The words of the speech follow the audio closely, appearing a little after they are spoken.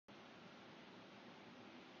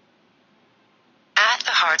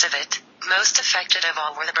part of it, most affected of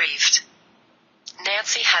all were the bereaved.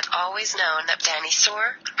 Nancy had always known that Danny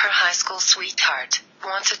Storr, her high school sweetheart,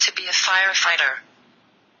 wanted to be a firefighter.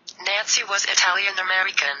 Nancy was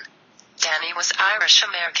Italian-American. Danny was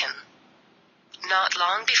Irish-American. Not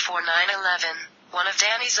long before 9/11, one of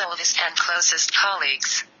Danny's oldest and closest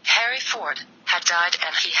colleagues, Harry Ford, had died,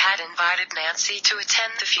 and he had invited Nancy to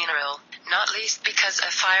attend the funeral, not least because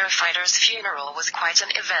a firefighter's funeral was quite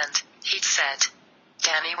an event, he'd said.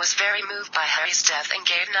 Danny was very moved by Harry's death and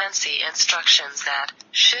gave Nancy instructions that,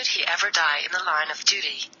 should he ever die in the line of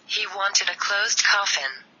duty, he wanted a closed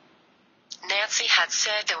coffin. Nancy had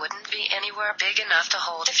said there wouldn't be anywhere big enough to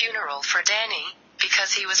hold a funeral for Danny,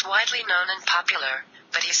 because he was widely known and popular,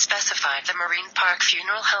 but he specified the Marine Park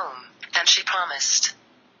Funeral Home, and she promised.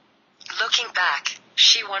 Looking back,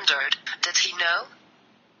 she wondered, did he know?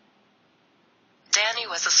 Danny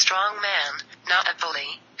was a strong man, not a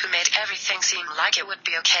bully, who made everything seem like it would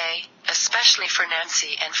be okay, especially for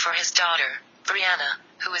Nancy and for his daughter, Brianna,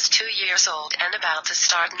 who was 2 years old and about to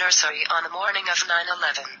start nursery on the morning of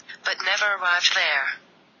 9/11, but never arrived there.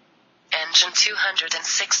 Engine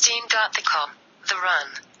 216 got the call, the run,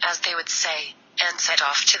 as they would say, and set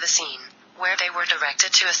off to the scene, where they were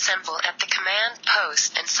directed to assemble at the command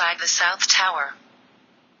post inside the South Tower.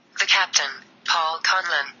 The captain, Paul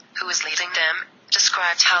Conlon, who was leading them,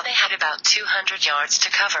 described how they had about 200 yards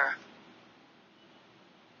to cover.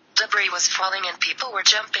 Debris was falling and people were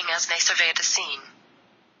jumping as they surveyed the scene.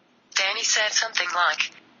 Danny said something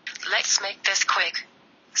like, "Let's make this quick."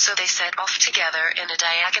 So they set off together in a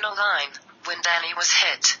diagonal line, when Danny was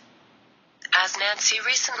hit. As Nancy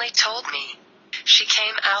recently told me, she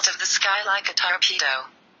came out of the sky like a torpedo.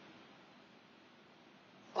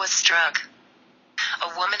 Was struck. A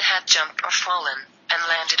woman had jumped or fallen, and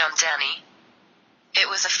landed on Danny. It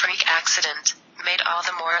was a freak accident, made all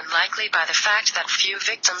the more unlikely by the fact that few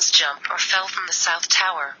victims jumped or fell from the South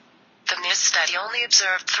Tower. The news study only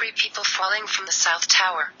observed 3 people falling from the South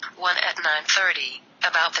Tower, one at 9:30,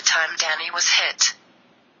 about the time Danny was hit.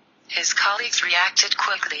 His colleagues reacted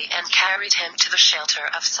quickly and carried him to the shelter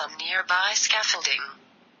of some nearby scaffolding.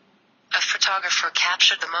 A photographer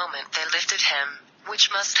captured the moment they lifted him, which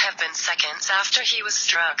must have been seconds after he was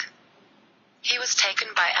struck. He was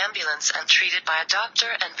taken by ambulance and treated by a doctor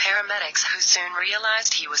and paramedics who soon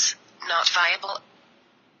realized he was not viable.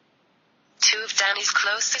 2 of Danny's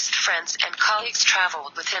closest friends and colleagues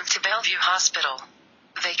traveled with him to Bellevue Hospital.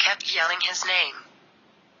 They kept yelling his name.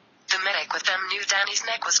 The medic with them knew Danny's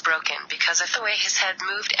neck was broken because of the way his head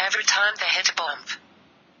moved every time they hit a bump.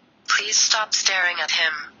 "Please stop staring at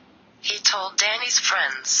him," he told Danny's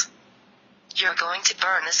friends. "You're going to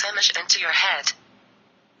burn this image into your head.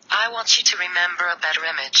 I want you to remember a better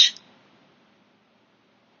image."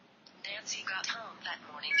 Nancy got home that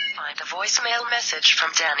morning to find a voicemail message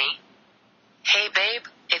from Danny. "Hey babe,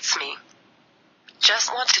 it's me.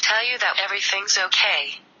 Just want to tell you that everything's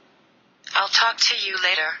okay. I'll talk to you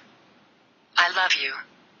later. I love you."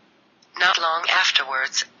 Not long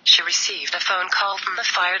afterwards, she received a phone call from the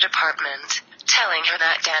fire department, telling her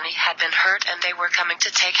that Danny had been hurt and they were coming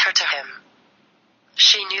to take her to him.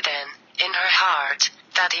 She knew then, in her heart,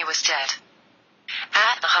 that he was dead.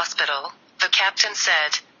 At the hospital, the captain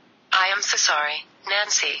said, "I am so sorry,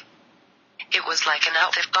 Nancy. It was like an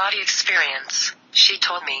out-of-body experience," she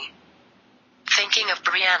told me. "Thinking of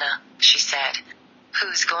Brianna," she said.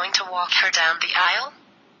 "Who's going to walk her down the aisle?"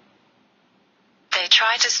 They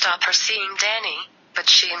tried to stop her seeing Danny, but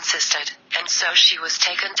she insisted, and so she was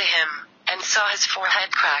taken to him, and saw his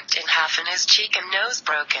forehead cracked in half and his cheek and nose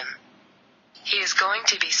broken. "He is going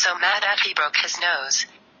to be so mad that he broke his nose,"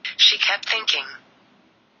 she kept thinking.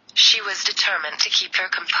 She was determined to keep her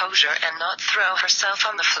composure and not throw herself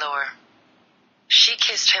on the floor. She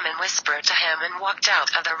kissed him and whispered to him and walked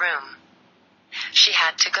out of the room. She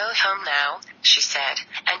had to go home now, she said,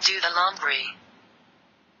 and do the laundry.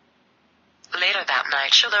 Later that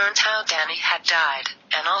night she learned how Danny had died,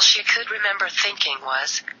 and all she could remember thinking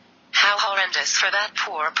was, how horrendous for that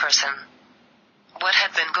poor person. What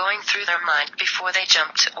had been going through their mind before they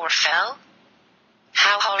jumped or fell?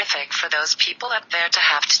 How horrific for those people up there to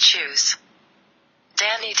have to choose.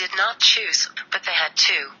 Danny did not choose, but they had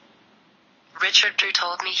to. Richard Drew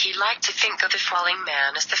told me he liked to think of the falling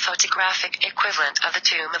man as the photographic equivalent of the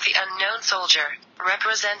tomb of the unknown soldier,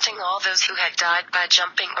 representing all those who had died by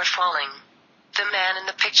jumping or falling. The man in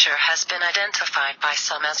the picture has been identified by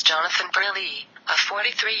some as Jonathan Briley, a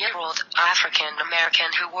 43-year-old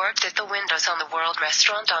African-American who worked at the windows on the World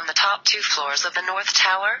Restaurant on the top 2 floors of the North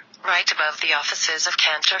Tower, right above the offices of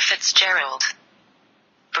Cantor Fitzgerald.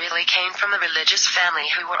 Briley came from a religious family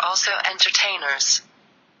who were also entertainers.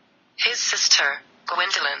 His sister,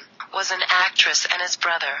 Gwendolyn was an actress and his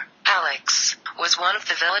brother, Alex, was one of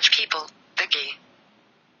the village people, Biggie.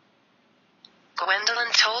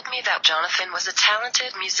 Gwendolyn told me that Jonathan was a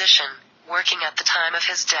talented musician, working at the time of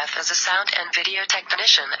his death as a sound and video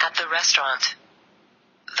technician at the restaurant.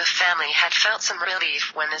 The family had felt some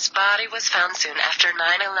relief when his body was found soon after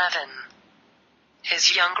 9/11.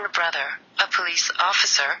 His younger brother, a police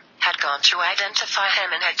officer, had gone to identify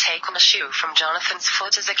him and had taken a shoe from Jonathan's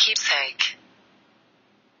foot as a keepsake.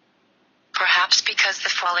 Perhaps because the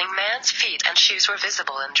falling man's feet and shoes were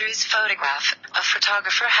visible in Drew's photograph, a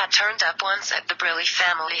photographer had turned up once at the Briley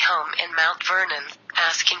family home in Mount Vernon,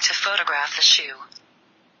 asking to photograph the shoe.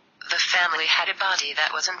 The family had a body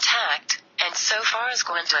that was intact, and so far as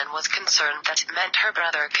Gwendolyn was concerned, that meant her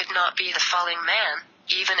brother could not be the falling man,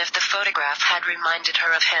 even if the photograph had reminded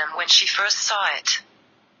her of him when she first saw it.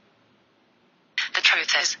 The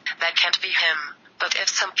truth is, that can't be him, but if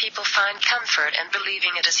some people find comfort in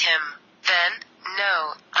believing it is him, then,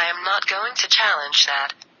 no, I am not going to challenge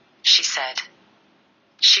that, she said.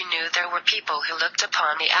 She knew there were people who looked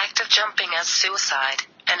upon the act of jumping as suicide,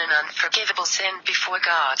 and an unforgivable sin before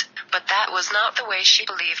God, but that was not the way she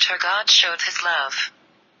believed her God showed his love.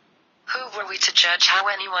 Who were we to judge how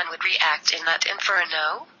anyone would react in that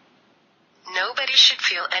inferno? Nobody should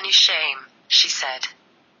feel any shame, she said.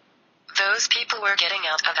 Those people were getting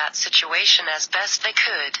out of that situation as best they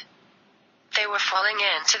could. They were falling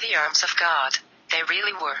into the arms of God, they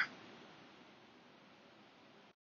really were.